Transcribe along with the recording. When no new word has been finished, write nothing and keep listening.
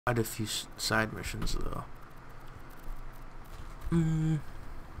quite a few side missions though.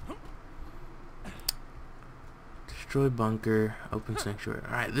 Destroy bunker, open sanctuary.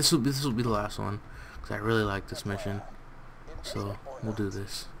 All right, this will be the last one because I really like this mission. So we'll do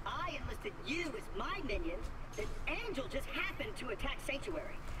this. I enlisted you as my minion. The angel just happened to attack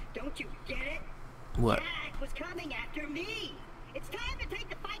sanctuary. Don't you get it? What? Jack was coming after me. It's time to take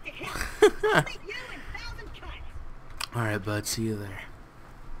the fight to him. I'll leave you in 1,000 cuts. All right, bud. See you there.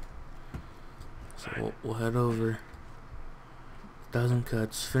 So we'll head over. 1,000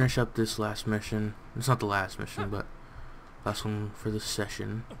 cuts. Finish up this last mission. It's not the last mission, but last one for this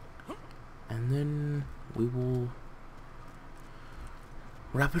session. And then we will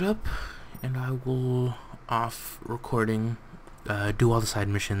wrap it up, and I will off recording, do all the side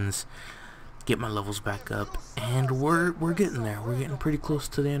missions, get my levels back up, and we're getting there. We're getting pretty close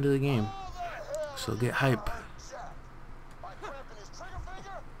to the end of the game. So get hype.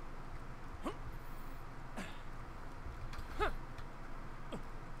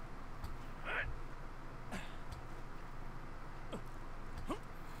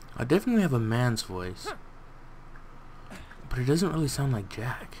 I definitely have a man's voice, but it doesn't really sound like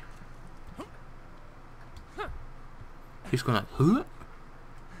Jack. He's going like, huh?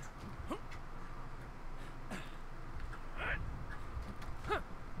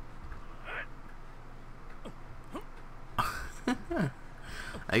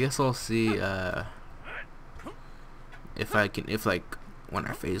 I guess I'll see if like when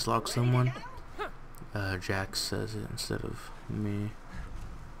I phase lock someone, Jack says it instead of me.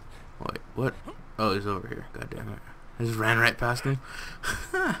 Wait, what? Oh, he's over here. God damn it. I just ran right past him.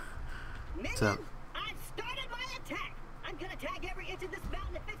 What's up? I've started my attack. I'm gonna tag every inch of this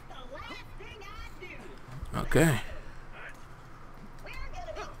mountain if it's the last thing I do. Okay. We're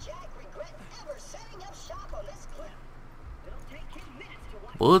gonna make Jack regret ever setting up shop on this cliff. It'll take him minutes to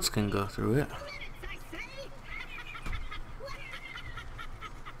watch. Bullets can go through it. Minutes, I say.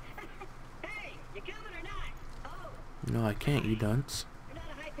 Hey, you coming or not? Oh, No, I can't, you dunce. you're not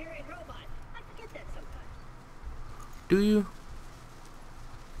a Hyperion robot. I forget that sometimes. Do you?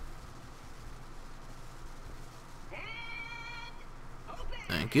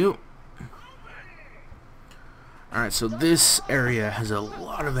 Thank you. Alright, so this area has a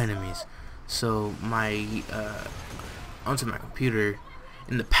lot of enemies. So my onto my computer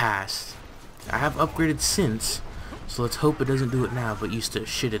in the past, I have upgraded since, so let's hope it doesn't do it now, but used to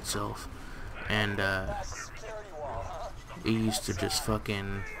shit itself. And it used to just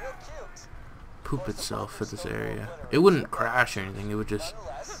fucking poop itself for this area. It wouldn't crash or anything, it would just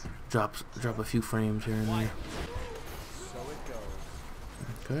drop a few frames here and there.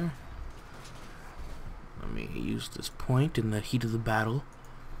 Okay. Let me use this point in the heat of the battle.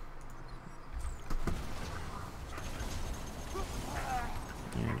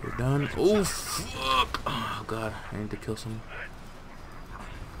 And we're done. Oh fuck! Oh god, I need to kill someone.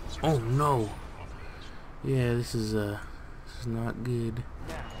 Oh no! Yeah, this is not good.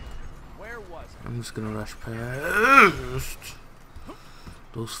 I'm just gonna rush past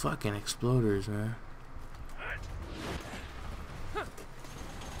those fucking exploders, man.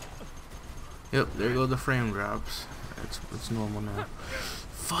 Yep, there go the frame drops. It's normal now.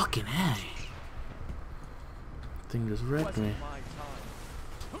 Fucking A. Thing just wrecked me.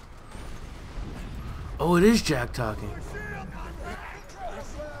 Oh, it is Jack talking.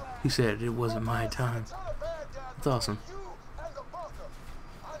 He said it wasn't my time. That's awesome.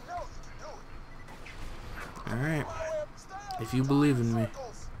 Alright. If you believe in me,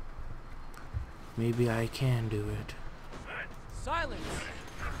 maybe I can do it. Silence.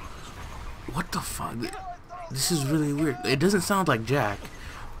 What the fuck? This is really weird. It doesn't sound like Jack,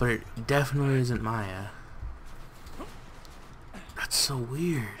 but it definitely isn't Maya. That's so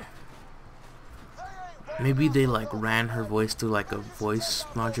weird. Maybe they like ran her voice through like a voice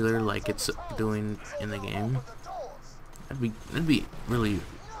modulator like it's doing in the game. That'd be really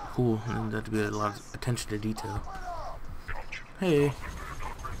cool, and that'd be a lot of attention to detail. Hey.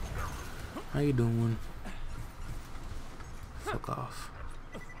 How you doing? Fuck off.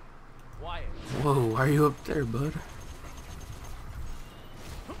 Whoa, why are you up there, bud?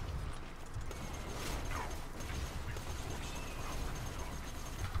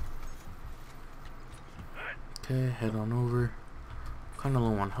 Okay, head on over. Kinda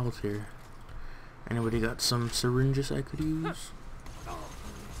low on health here. Anybody got some syringes I could use?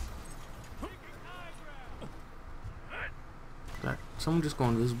 Got someone just go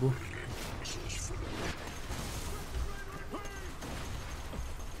invisible.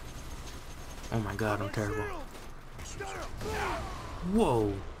 Oh my god, I'm terrible.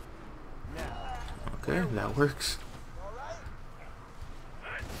 Whoa. Okay, that works.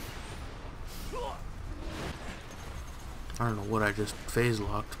 I don't know what I just phase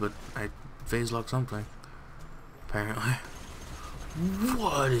locked, but I phase locked something. Apparently.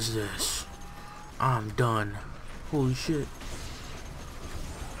 What is this? I'm done. Holy shit.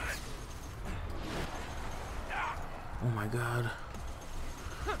 Oh my god.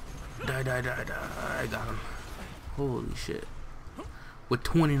 Die, die, die, die. I got him. Holy shit. With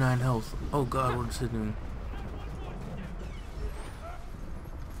 29 health. Oh god, what is it doing?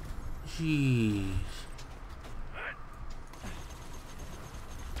 Jeez.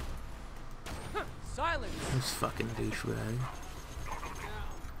 Silence. This fucking douchebag.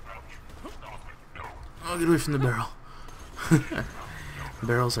 Oh, get away from the barrel.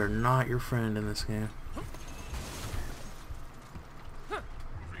 Barrels are not your friend in this game.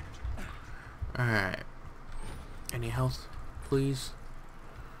 Alright. Any health, please?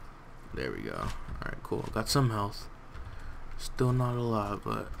 There we go. Alright, cool. Got some health. Still not a lot,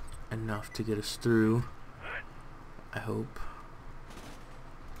 but enough to get us through. I hope.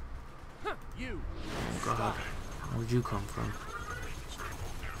 You. Oh god. Where'd you come from?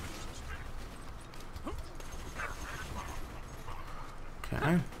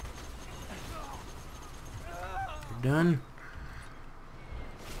 Okay. You're done.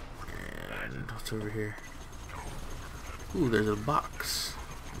 And what's over here? Ooh, there's a box.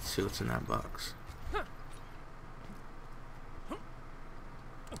 Let's see what's in that box.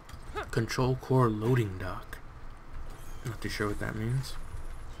 Control core loading dock. Not too sure what that means.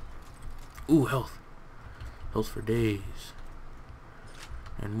 Ooh, health. Health for days.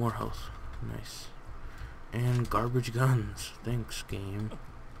 And more health. Nice. And garbage guns. Thanks, game.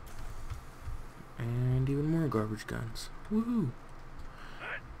 And even more garbage guns. Woohoo!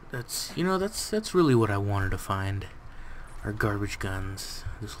 That's, you know, that's really what I wanted to find. Are garbage guns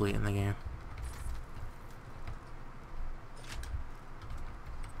this late in the game.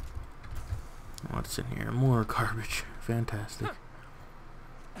 What's in here? More garbage. Fantastic.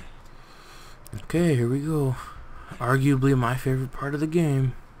 Okay, here we go. Arguably my favorite part of the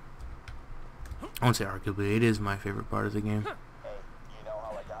game. I won't say arguably, it is my favorite part of the game. Hey, you know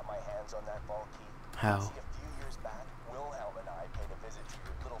how I got my hands on that vault key? How? See, a few years back, Wilhelm and I paid a visit to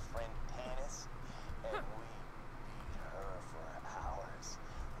your little friend Tanis, and we beat her for hours.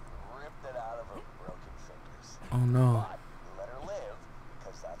 Ripped it out of her broken fingers. Oh no. But we let her live,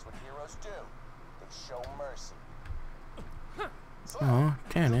 because that's what heroes do. They show mercy. Oh,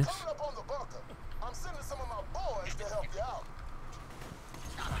 Tannis. Coming up on the bunker. I'm sending some of my boys to help you out.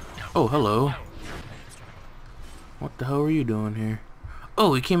 Oh, hello. What the hell are you doing here?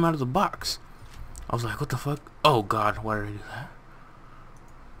 Oh, he came out of the box. I was like, what the fuck? Oh god, why did I do that?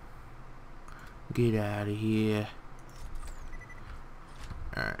 Get out of here.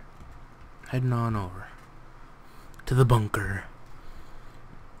 Alright. Heading on over to the bunker.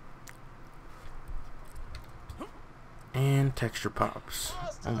 And texture pops.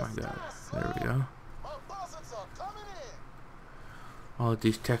 Oh my god. There we go. My buzzards are coming in. I'll let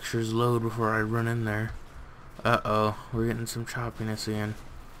these textures load before I run in there. Uh-oh. We're getting some choppiness again.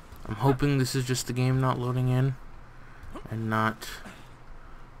 I'm hoping this is just the game not loading in. And not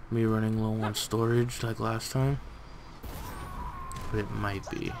me running low on storage like last time. But it might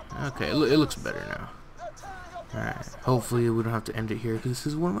be. Okay, it looks better now. Alright. Hopefully we don't have to end it here because this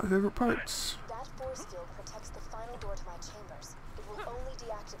is one of my favorite parts. That force field protects the final door to my chambers. It will only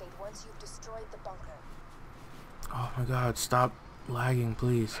deactivate once you've destroyed the bunker. Oh my god, stop lagging,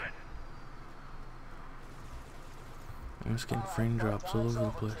 please. I'm just getting frame drops all over the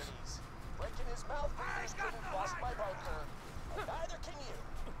place. Breaking his mouthpiece couldn't bust my bunker, and neither can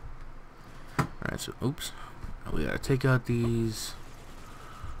you. Alright, so, oops. We gotta take out these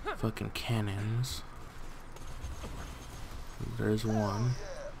fucking cannons. There's one.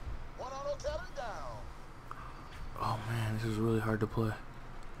 One auto cannon down. Oh man, this is really hard to play.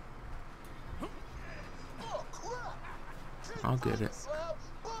 Oh crap! Keep I'll get fighting, it. Slab.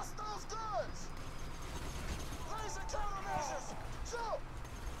 Bust those guns. Laser countermeasures. Jump.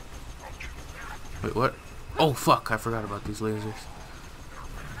 Wait, what? Oh fuck, I forgot about these lasers.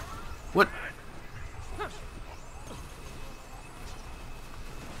 What?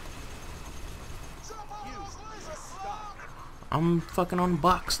 Jump over those lasers, Slab. I'm fucking on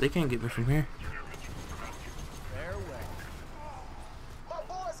box. They can't get me from here. Farewell. My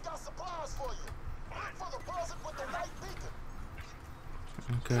boys got supplies for you. Look for the buzzard with the white beacon.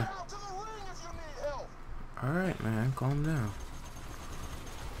 Okay. Get out to the ring if you need help. Alright, man. Calm down.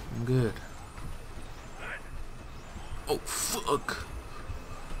 I'm good. Oh, fuck.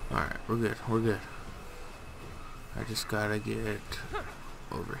 Alright, we're good. We're good. I just gotta get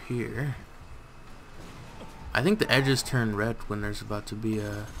over here. I think the edges turn red when there's about to be Watch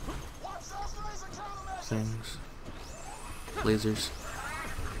those laser countermeasures. things. lasers.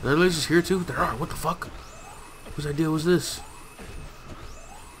 Are there lasers here too? There are. What the fuck? Whose idea was this?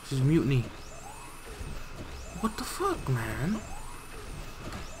 This is mutiny. What the fuck, man?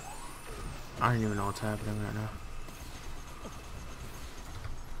 I don't even know what's happening right now.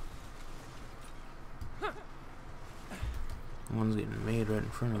 One's getting made right in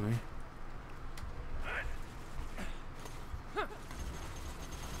front of me.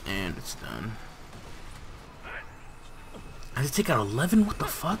 And it's done. I just take out 11? What the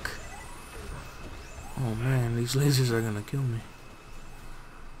fuck? Oh man, these lasers are gonna kill me.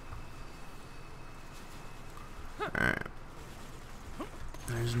 Alright.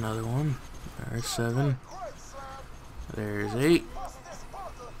 There's another one. There's 7. There's 8.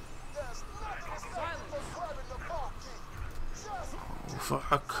 Oh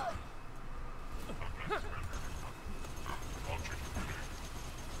fuck.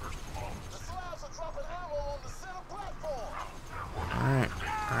 Alright,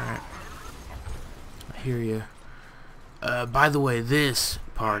 alright. I hear you. By the way, this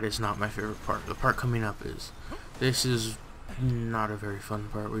part is not my favorite part. The part coming up is. This is not a very fun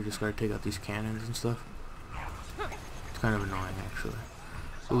part where you just gotta take out these cannons and stuff. It's kind of annoying, actually.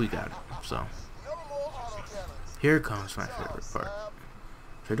 But we got it, so. Here comes my favorite part.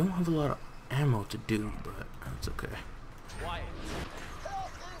 So I don't have a lot of ammo to do, but that's okay.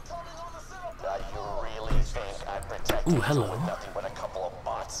 Ooh, hello. Nothing but a couple of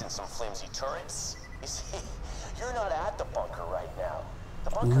bots and some flimsy turrets. You see, you're not at the bunker right now.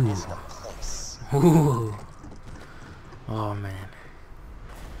 The bunker isn't a place. Ooh. Oh man.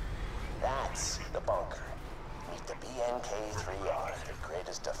 That's the bunker. Meet the BNK-3R, the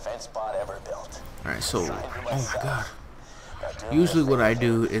greatest defense bot ever built. Alright, so, oh my god. Usually what I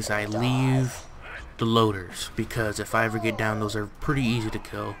do is I leave the loaders, because if I ever get down, those are pretty easy to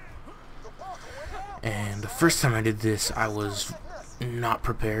kill. And the first time I did this, I was not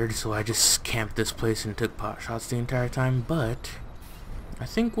prepared, so I just camped this place and took pot shots the entire time, but I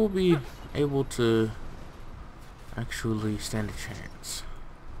think we'll be able to actually stand a chance.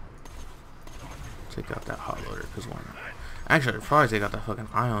 Take out that hot loader, because why not? Actually, I'd probably take out that fucking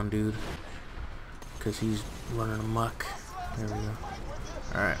ion dude, because he's running amok. There we go.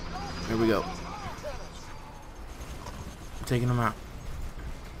 Alright, here we go. I'm taking him out.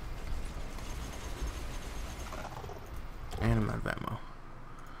 And I'm out of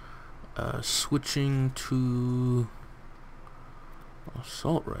ammo. Switching to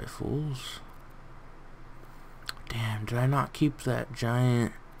assault rifles. Damn, did I not keep that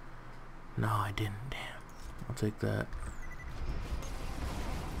giant? No, I didn't. Damn. I'll take that.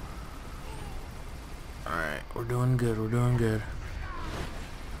 Alright, we're doing good. We're doing good.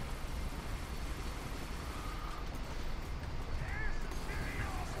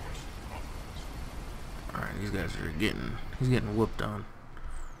 Alright, these guys are he's getting whooped on.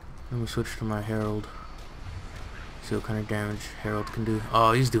 Let me switch to my Herald. See what kind of damage Herald can do.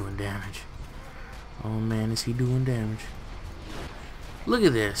 Oh, he's doing damage. Oh man, is he doing damage. Look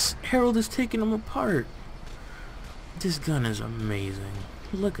at this. Herald is taking him apart. This gun is amazing.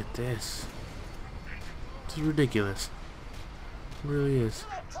 Look at this. This is ridiculous. It really is.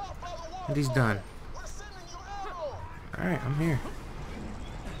 And he's done. Alright, I'm here.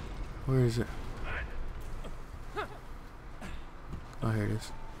 Where is it? Oh, here it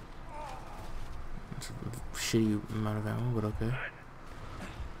is. It's a shitty amount of ammo, but okay.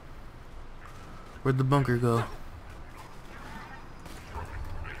 Where'd the bunker go?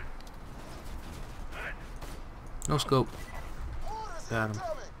 No scope. Got him.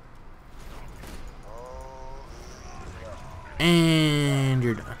 And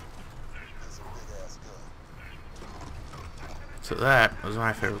you're done. So that was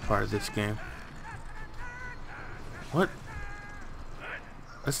my favorite part of this game. What?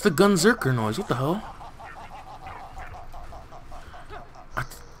 That's the Gunzerker noise. What the hell?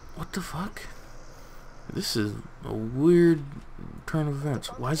 What the fuck? This is a weird turn of events.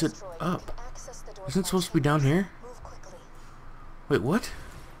 Why is it up? Isn't it supposed to be down here? Wait, what?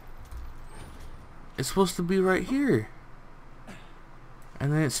 It's supposed to be right here.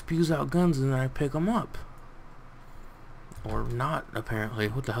 And then it spews out guns and then I pick them up. Or not, apparently.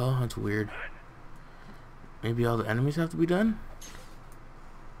 What the hell? That's weird. Maybe all the enemies have to be done?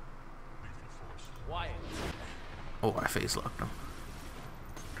 Oh, I face locked him.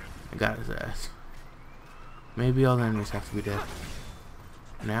 I got his ass. Maybe all the enemies have to be dead.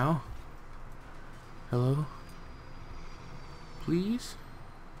 Now? Hello? Please?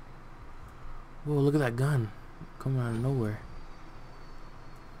 Whoa, look at that gun. Coming out of nowhere.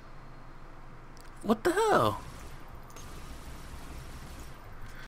 What the hell?